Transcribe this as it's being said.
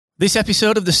This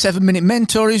episode of the 7 Minute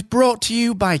Mentor is brought to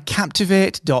you by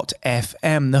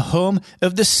Captivate.fm, the home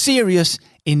of the serious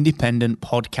independent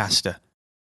podcaster.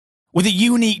 With a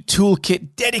unique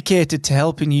toolkit dedicated to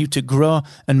helping you to grow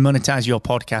and monetize your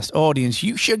podcast audience,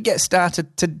 you should get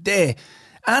started today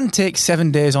and take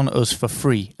 7 days on us for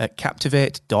free at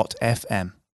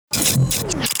Captivate.fm.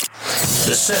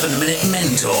 The 7 Minute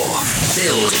Mentor.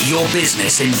 Build your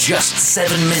business in just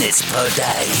 7 minutes per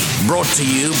day. Brought to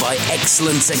you by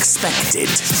Excellence Expected,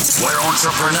 where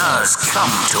entrepreneurs come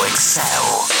to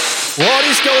excel. What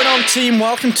is going on, team?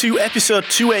 Welcome to episode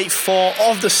 284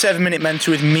 of the 7 Minute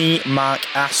Mentor with me, Mark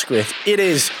Asquith. It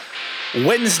is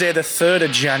Wednesday, the 3rd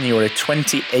of January,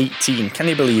 2018. Can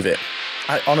you believe it?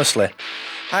 I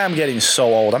am getting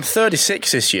so old. I'm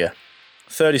 36 this year.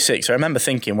 36. I remember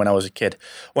thinking when I was a kid,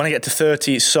 when I get to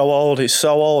 30, it's so old.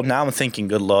 Now I'm thinking,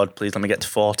 good Lord, please let me get to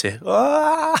 40.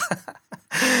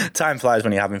 Time flies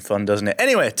when you're having fun, doesn't it?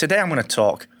 Anyway, today I'm going to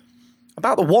talk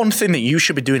about the one thing that you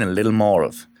should be doing a little more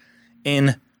of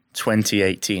in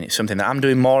 2018. It's something that I'm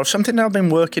doing more of, something that I've been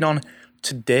working on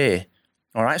today.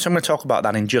 All right, so I'm going to talk about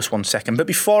that in just 1 second. But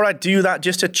before I do that,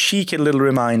 just a cheeky little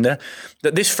reminder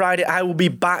that this Friday I will be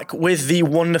back with the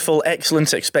wonderful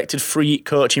Excellence Expected Free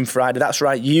Coaching Friday. That's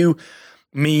right, you,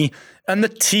 me, and the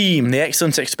team, the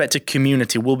Excellence Expected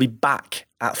community, will be back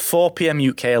at 4 p.m.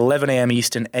 UK, 11 a.m.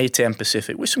 Eastern, 8 a.m.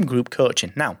 Pacific with some group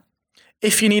coaching. Now,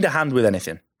 if you need a hand with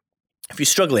anything, if you're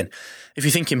struggling, if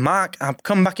you're thinking, Mark, I've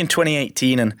come back in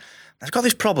 2018 and I've got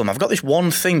this problem, I've got this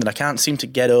one thing that I can't seem to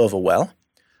get over, well,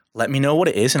 let me know what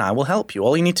it is and I will help you.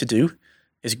 All you need to do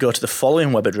is go to the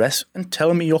following web address and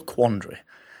tell me your quandary.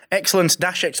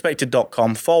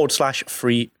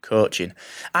 excellence-expected.com/free coaching.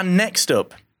 And next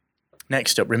up,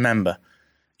 remember,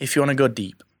 if you want to go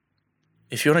deep,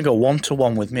 if you want to go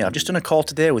one-to-one with me, I've just done a call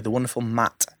today with the wonderful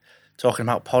Matt talking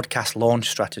about podcast launch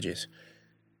strategies.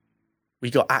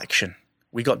 We got action,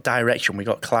 we got direction, we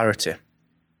got clarity.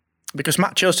 Because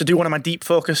Matt chose to do one of my deep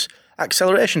focus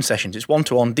acceleration sessions. It's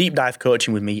one-to-one deep dive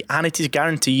coaching with me, and it is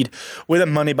guaranteed with a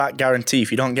money-back guarantee. If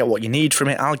you don't get what you need from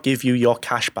it, I'll give you your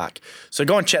cash back. So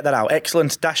go and check that out,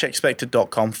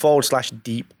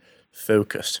 excellence-expected.com/deep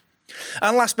focus.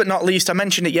 And last but not least, I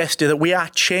mentioned it yesterday that we are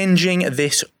changing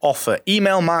this offer.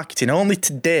 Email marketing only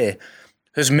today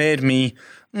has made me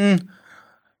a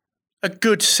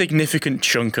good significant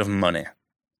chunk of money.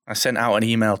 I sent out an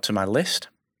email to my list,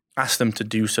 asked them to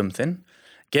do something,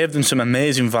 gave them some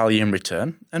amazing value in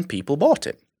return, and people bought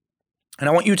it. And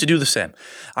I want you to do the same.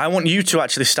 I want you to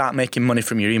actually start making money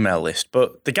from your email list.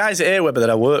 But the guys at Aweber that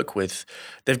I work with,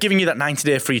 they've given you that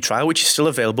 90-day free trial, which is still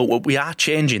available. But we are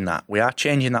changing that. We are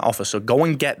changing that offer. So go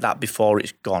and get that before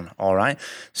it's gone, all right?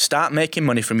 Start making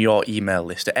money from your email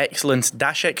list at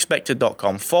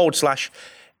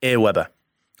excellence-expected.com/Aweber.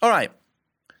 All right.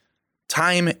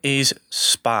 Time is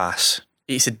sparse.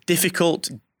 It's a difficult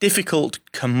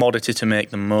commodity to make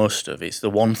the most of. It's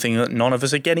the one thing that none of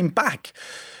us are getting back.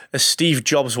 As Steve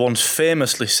Jobs once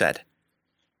famously said,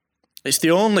 it's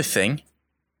the only thing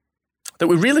that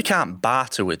we really can't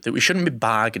barter with, that we shouldn't be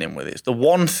bargaining with. It's the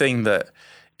one thing that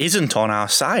isn't on our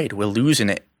side. We're losing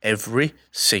it every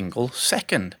single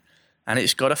second. And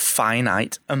it's got a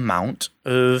finite amount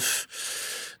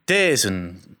of days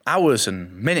and hours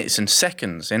and minutes and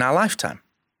seconds in our lifetime.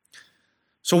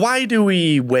 So why do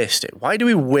we waste it? Why do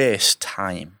we waste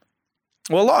time?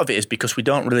 Well, a lot of it is because we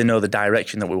don't really know the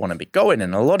direction that we want to be going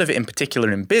in. A lot of it, in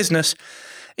particular in business,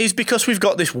 is because we've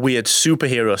got this weird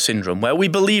superhero syndrome where we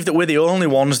believe that we're the only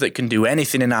ones that can do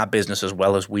anything in our business as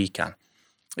well as we can.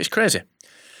 It's crazy.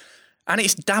 And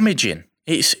it's damaging.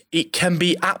 It can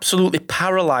be absolutely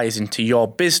paralyzing to your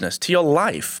business, to your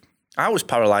life. I was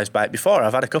paralyzed by it before.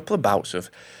 I've had a couple of bouts of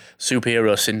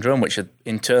superhero syndrome, which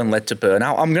in turn led to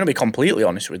burnout. I'm going to be completely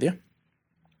honest with you.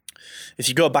 If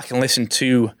you go back and listen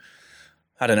to,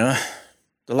 the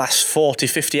last 40,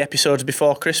 50 episodes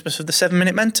before Christmas of the 7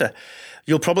 Minute Mentor,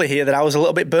 you'll probably hear that I was a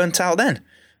little bit burnt out then.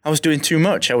 I was doing too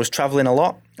much. I was traveling a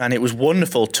lot, and it was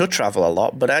wonderful to travel a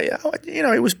lot, but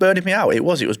it was burning me out. It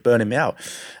was burning me out.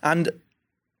 And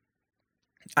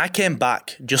I came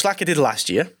back, just like I did last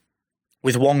year,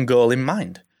 with one goal in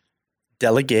mind.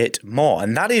 Delegate more.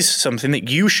 And that is something that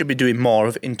you should be doing more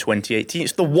of in 2018.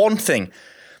 It's the one thing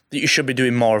that you should be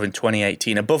doing more of in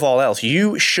 2018. Above all else,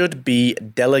 you should be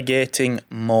delegating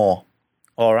more.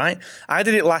 All right? I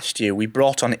did it last year. We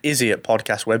brought on Izzy at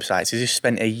Podcast Websites. Izzy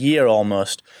spent a year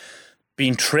almost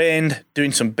being trained,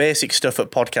 doing some basic stuff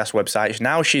at Podcast Websites.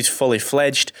 Now she's fully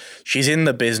fledged. She's in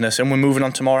the business, and we're moving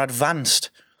on to more advanced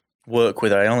work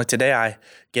with her. And only today I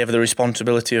gave her the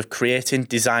responsibility of creating,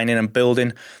 designing, and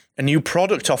building a new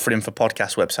product offering for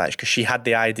podcast websites because she had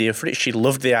the idea for it. She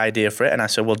loved the idea for it. And I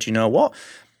said, well, do you know what?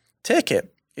 Take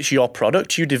it. It's your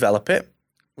product. You develop it.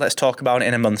 Let's talk about it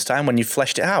in a month's time when you've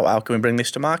fleshed it out. How can we bring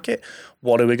this to market?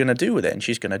 What are we going to do with it? And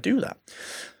she's going to do that.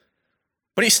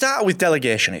 But it started with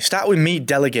delegation. It started with me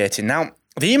delegating. Now,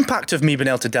 the impact of me being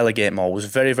able to delegate more was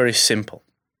very, very simple.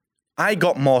 I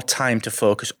got more time to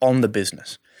focus on the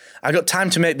business. I got time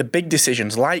to make the big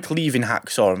decisions like leaving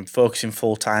Hacksaw and focusing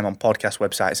full time on podcast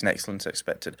websites and Excellence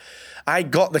Expected. I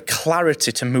got the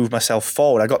clarity to move myself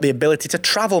forward. I got the ability to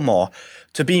travel more,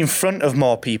 to be in front of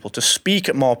more people, to speak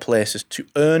at more places, to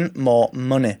earn more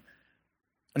money.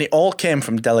 And it all came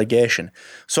from delegation.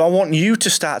 So I want you to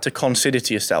start to consider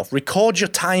to yourself, record your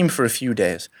time for a few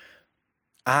days.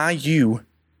 Are you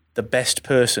the best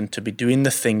person to be doing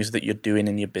the things that you're doing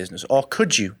in your business? Or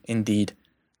could you indeed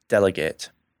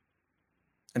delegate?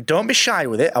 And don't be shy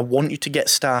with it. I want you to get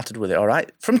started with it, all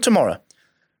right? From tomorrow,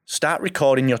 start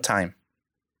recording your time.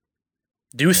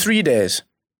 Do 3 days.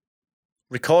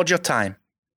 Record your time.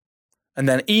 And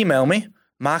then email me,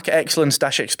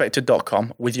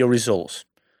 mark@excellence-expected.com with your results.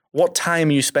 What time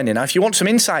are you spending? Now, if you want some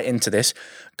insight into this,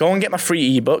 go and get my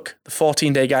free ebook, The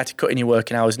 14-Day Guide to Cutting Your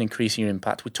Working Hours and Increasing Your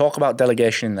Impact. We talk about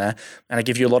delegation in there, and I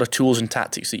give you a lot of tools and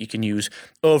tactics that you can use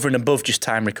over and above just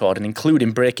time recording,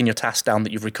 including breaking your task down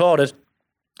that you've recorded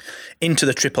into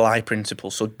the Triple I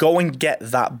principle. So go and get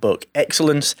that book,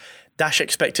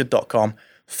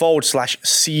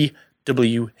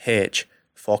 excellence-expected.com/CWH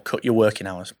for Cut Your Working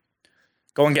Hours.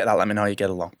 Go and get that. Let me know how you get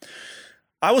along.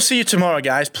 I will see you tomorrow,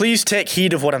 guys. Please take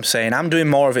heed of what I'm saying. I'm doing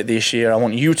more of it this year. I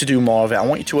want you to do more of it. I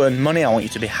want you to earn money. I want you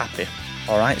to be happy.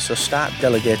 All right? So start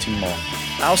delegating more.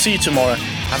 I'll see you tomorrow.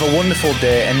 Have a wonderful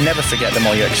day, and never forget, the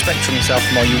more you expect from yourself,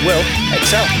 the more you will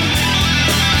excel.